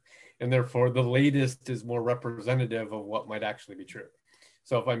true. And therefore, the latest is more representative of what might actually be true.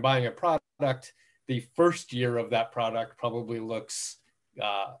 So if I'm buying a product, the first year of that product probably looks,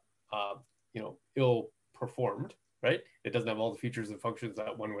 ill performed, right? It doesn't have all the features and functions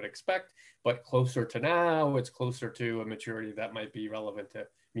that one would expect, but closer to now, it's closer to a maturity that might be relevant to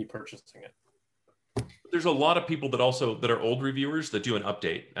me purchasing it. There's a lot of people that are old reviewers that do an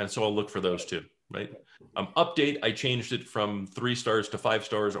update. And so I'll look for those too, right? Update, I changed it from 3 stars to 5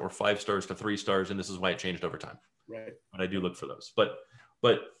 stars or 5 stars to 3 stars. And this is why it changed over time. Right. But I do look for those. But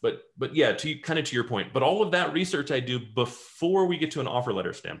yeah, to your point, but all of that research I do before we get to an offer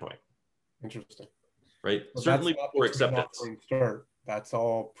letter standpoint. Interesting. Right. Well, certainly before acceptance. Start. That's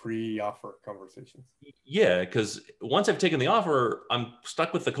all pre-offer conversations. Yeah, because once I've taken the offer, I'm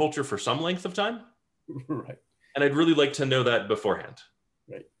stuck with the culture for some length of time. Right. And I'd really like to know that beforehand.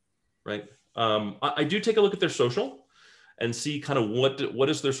 Right. Right. I do take a look at their social and see kind of what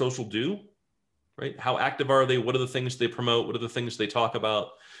does their social do, right? How active are they? What are the things they promote? What are the things they talk about?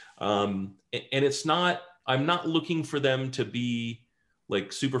 And I'm not looking for them to be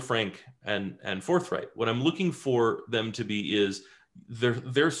like super frank and forthright. What I'm looking for them to be is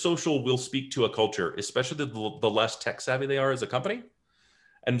their social will speak to a culture, especially the less tech savvy they are as a company.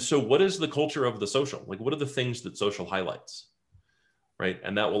 And so what is the culture of the social? Like, what are the things that social highlights? Right.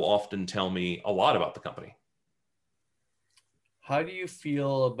 And that will often tell me a lot about the company. How do you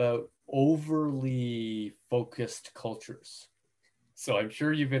feel about overly focused cultures? So I'm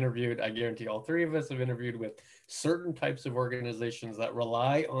sure you've interviewed, I guarantee all 3 of us have interviewed with certain types of organizations that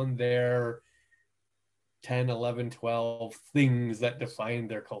rely on their 10, 11, 12 things that define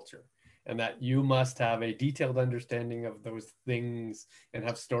their culture. And that you must have a detailed understanding of those things and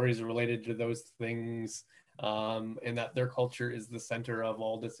have stories related to those things, and that their culture is the center of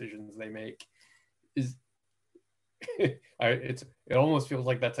all decisions they make. It almost feels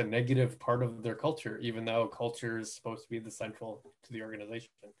like that's a negative part of their culture, even though culture is supposed to be the central to the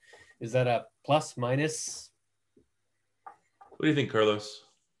organization. Is that a plus, minus? What do you think, Carlos?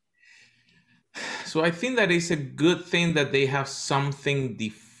 So I think that it's a good thing that they have something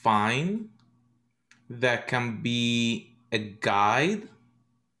defined that can be a guide.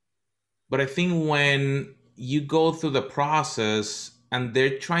 But I think when you go through the process and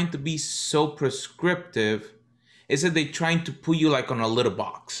they're trying to be so prescriptive, is that they're trying to put you like on a little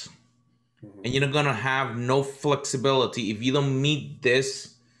box. And you're not gonna have no flexibility. If you don't meet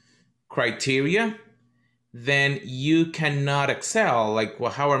this criteria, then you cannot excel. Like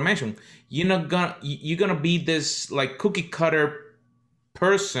what Howard mentioned, you're gonna be this like cookie cutter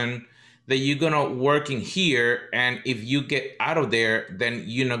person that you're gonna work in here, and if you get out of there, then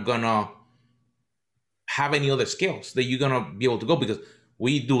you're not gonna have any other skills that you're gonna be able to go, because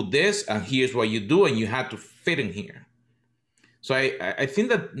we do this and here's what you do and you have to fit in here. So I think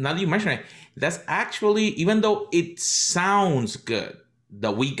that now that you mention it, that's actually, even though it sounds good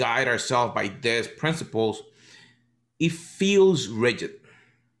that we guide ourselves by these principles, it feels rigid.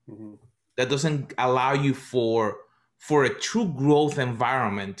 Mm-hmm. That doesn't allow you for a true growth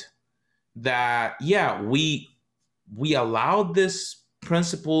environment that, yeah, we allow these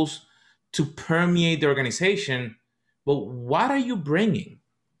principles to permeate the organization, but what are you bringing?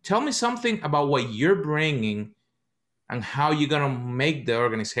 Tell me something about what you're bringing and how you're going to make the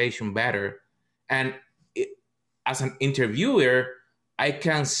organization better. And as an interviewer, I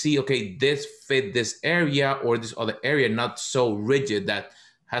can see, okay, this fit this area or this other area, not so rigid that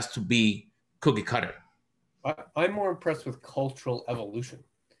has to be cookie cutter. I'm more impressed with cultural evolution.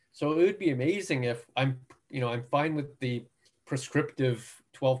 So it would be amazing if I'm fine with the prescriptive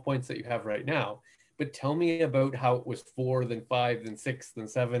 12 points that you have right now, but tell me about how it was 4, then 5, then 6, then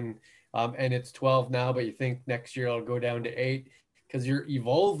 7, and it's 12 now, but you think next year it'll go down to 8, because you're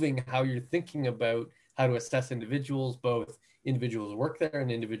evolving how you're thinking about how to assess individuals, both individuals who work there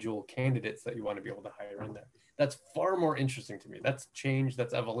and individual candidates that you want to be able to hire in there. That's far more interesting to me. That's change,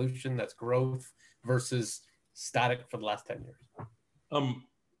 that's evolution, that's growth versus static for the last 10 years.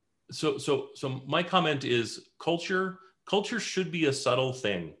 So my comment is culture should be a subtle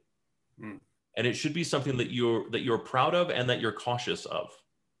thing. And it should be something that you're proud of and that you're cautious of.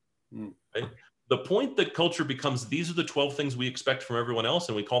 Right? The point that culture becomes, these are the 12 things we expect from everyone else,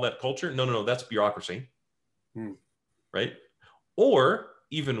 and we call that culture. No, that's bureaucracy. Right? Or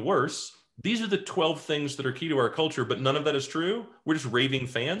even worse, these are the 12 things that are key to our culture, but none of that is true. We're just raving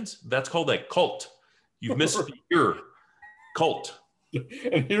fans. That's called a cult. You've missed the year. Cult.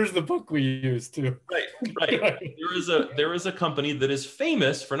 And here's the book we use too. Right. There is a company that is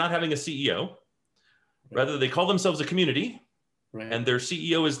famous for not having a CEO. Rather, they call themselves a community, and their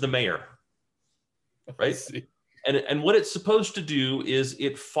CEO is the mayor. Right. And what it's supposed to do is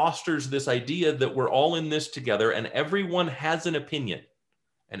it fosters this idea that we're all in this together and everyone has an opinion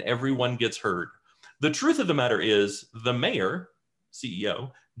and everyone gets heard. The truth of the matter is the mayor,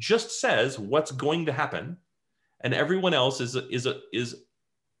 CEO, just says what's going to happen, and everyone else is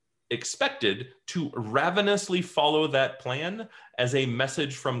expected to ravenously follow that plan as a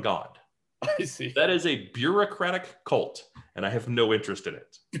message from God. I see. That is a bureaucratic cult, and I have no interest in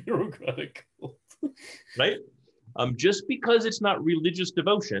it. Bureaucratic cult. Right? Just because it's not religious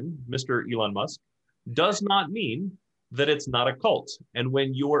devotion, Mr. Elon Musk, does not mean that it's not a cult. And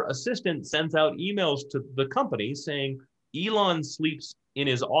when your assistant sends out emails to the company saying, Elon sleeps in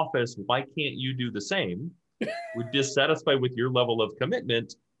his office, why can't you do the same? We're dissatisfied with your level of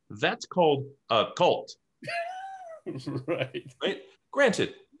commitment. That's called a cult. Right.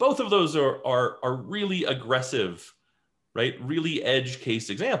 Granted, both of those are really aggressive, right? Really edge case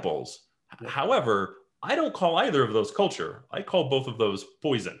examples. Yeah. However, I don't call either of those culture. I call both of those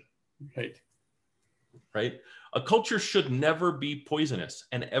poison. Right? A culture should never be poisonous,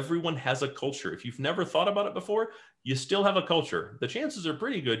 and everyone has a culture. If you've never thought about it before, you still have a culture. The chances are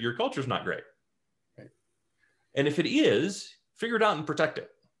pretty good your culture's not great. Right? And if it is, figure it out and protect it.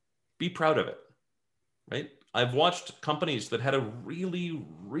 Be proud of it. Right? I've watched companies that had a really,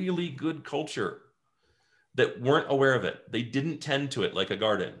 really good culture that weren't aware of it. They didn't tend to it like a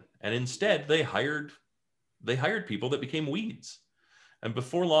garden. And instead, they hired people that became weeds. And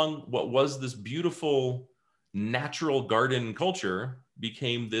before long, what was this beautiful natural garden culture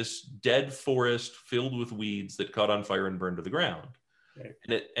became this dead forest filled with weeds that caught on fire and burned to the ground.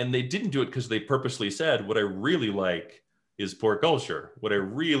 Right. And they didn't do it because they purposely said, what I really like is poor culture. What I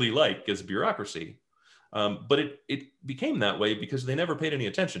really like is bureaucracy. But it became that way because they never paid any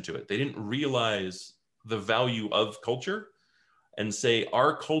attention to it. They didn't realize the value of culture and say,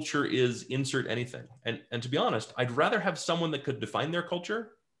 our culture is insert anything. And to be honest, I'd rather have someone that could define their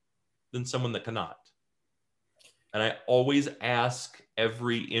culture than someone that cannot. And I always ask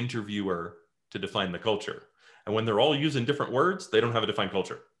every interviewer to define the culture. And when they're all using different words, they don't have a defined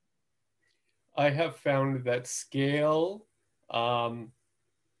culture. I have found that scale, the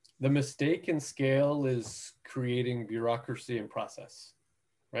mistake in scale is creating bureaucracy and process,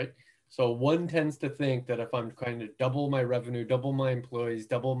 right? So one tends to think that if I'm trying to double my revenue, double my employees,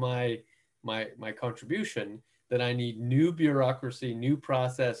 double my contribution, that I need new bureaucracy, new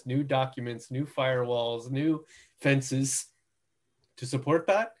process, new documents, new firewalls, new fences to support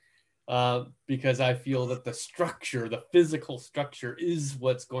that. Because I feel that the structure, the physical structure is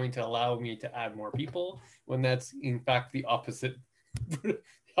what's going to allow me to add more people, when that's in fact the opposite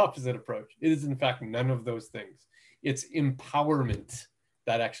approach. It is in fact none of those things. It's empowerment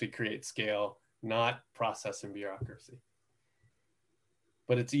that actually creates scale, not process and bureaucracy.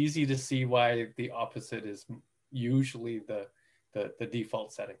 But it's easy to see why the opposite is usually the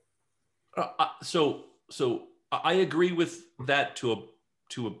default setting. So I agree with that to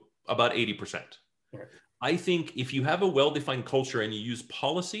about 80%. Right. I think if you have a well-defined culture and you use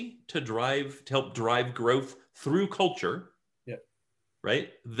policy to help drive growth through culture, right?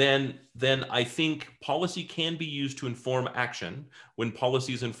 Then I think policy can be used to inform action when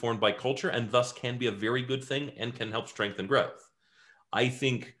policy is informed by culture, and thus can be a very good thing and can help strengthen growth. I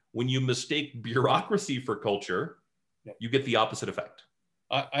think when you mistake bureaucracy for culture, you get the opposite effect.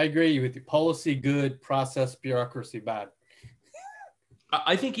 I agree with you. Policy good, process, bureaucracy bad.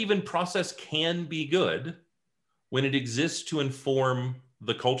 I think even process can be good when it exists to inform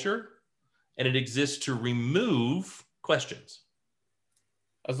the culture and it exists to remove questions.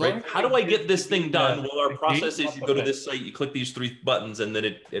 Right? How do I get this thing done? Well, our process is you go to this site, you click these 3 buttons, and then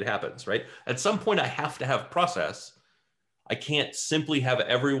it happens, right? At some point, I have to have process. I can't simply have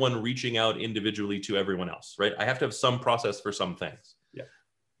everyone reaching out individually to everyone else, right? I have to have some process for some things. Yeah.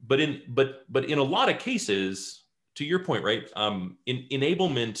 But in a lot of cases, to your point, right?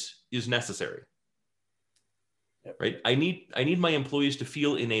 Enablement is necessary. Yep. Right? I need my employees to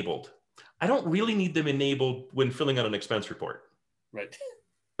feel enabled. I don't really need them enabled when filling out an expense report. Right.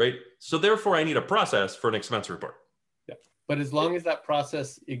 Right. So therefore, I need a process for an expense report. Yeah. But as long as that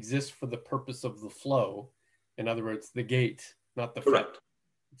process exists for the purpose of the flow, in other words, the gate, not the front.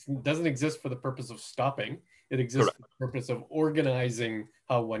 It doesn't exist for the purpose of stopping. It exists for the purpose of organizing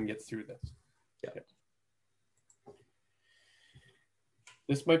how one gets through this. Yeah.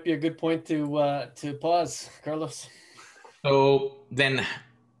 This might be a good point to pause, Carlos. So then,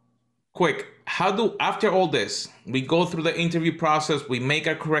 quick, after all this, we go through the interview process, we make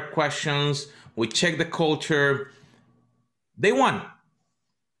our correct questions, we check the culture. Day 1,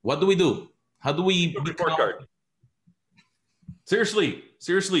 what do we do? How do we report card?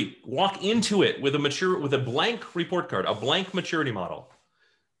 Seriously, walk into it with a blank report card, a blank maturity model,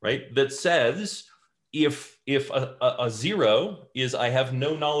 right? That says if a 0 is I have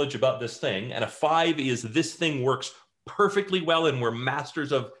no knowledge about this thing, and a 5 is this thing works perfectly well and we're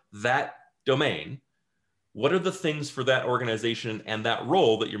masters of that domain, what are the things for that organization and that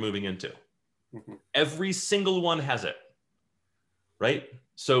role that you're moving into? Mm-hmm. Every single one has it, right?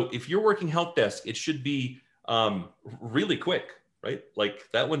 So if you're working help desk, it should be really quick, right? Like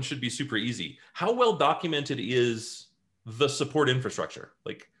that one should be super easy. How well documented is the support infrastructure?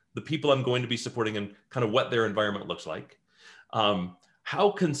 Like the people I'm going to be supporting and kind of what their environment looks like.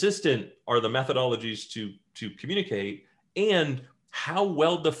 How consistent are the methodologies to communicate, and how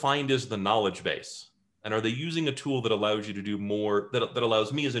well defined is the knowledge base? And are they using a tool that allows you to do more, that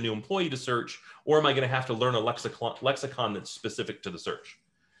allows me as a new employee to search, or am I going to have to learn a lexicon that's specific to the search,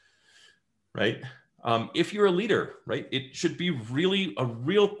 right? If you're a leader, right, it should be really a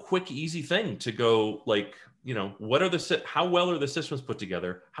real quick, easy thing to go like, you know, how well are the systems put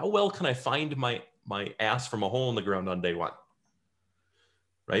together? How well can I find my ass from a hole in the ground on day 1?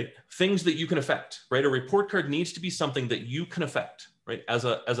 Right? Things that you can affect, right? A report card needs to be something that you can affect, right? As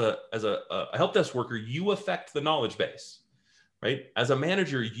a help desk worker, you affect the knowledge base, right? As a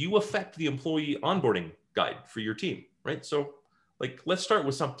manager, you affect the employee onboarding guide for your team, right? So like, let's start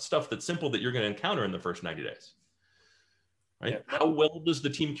with some stuff that's simple that you're going to encounter in the first 90 days, right? Yeah. How well does the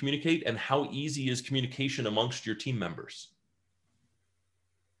team communicate, and how easy is communication amongst your team members?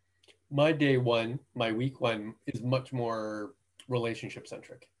 My day 1, my week 1 is much more relationship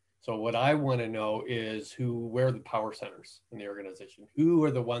centric. So what I want to know is where are the power centers in the organization? Who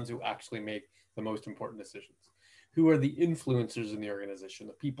are the ones who actually make the most important decisions? Who are the influencers in the organization?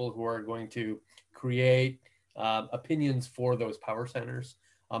 The people who are going to create opinions for those power centers,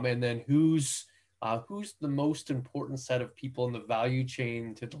 and then who's the most important set of people in the value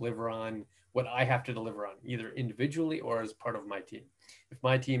chain to deliver on what I have to deliver on, either individually or as part of my team. If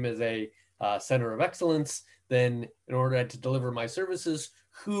my team is a center of excellence, then in order to deliver my services,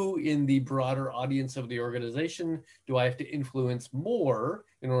 who in the broader audience of the organization do I have to influence more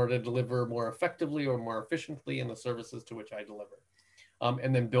in order to deliver more effectively or more efficiently in the services to which I deliver?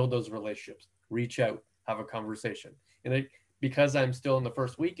 And then build those relationships, reach out, have a conversation. And because I'm still in the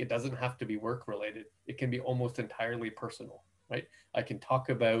first week, it doesn't have to be work related. It can be almost entirely personal, right? I can talk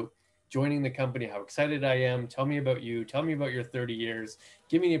about joining the company, how excited I am. Tell me about you. Tell me about your 30 years.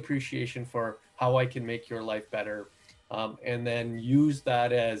 Give me an appreciation for how I can make your life better. And then use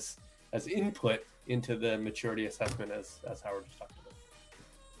that as input into the maturity assessment as Howard just talked about.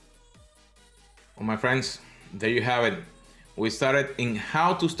 Well, my friends, there you have it. We started in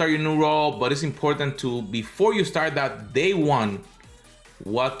how to start your new role, but it's important to, before you start that day 1,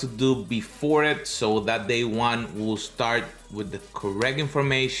 what to do before it, so that day 1 will start with the correct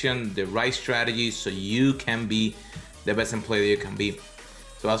information, the right strategies, so you can be the best employee that you can be.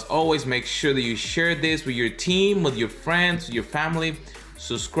 So as always, make sure that you share this with your team, with your friends, with your family.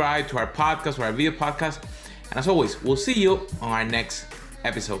 Subscribe to our podcast, or our video podcast. And as always, we'll see you on our next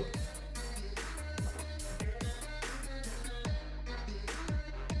episode.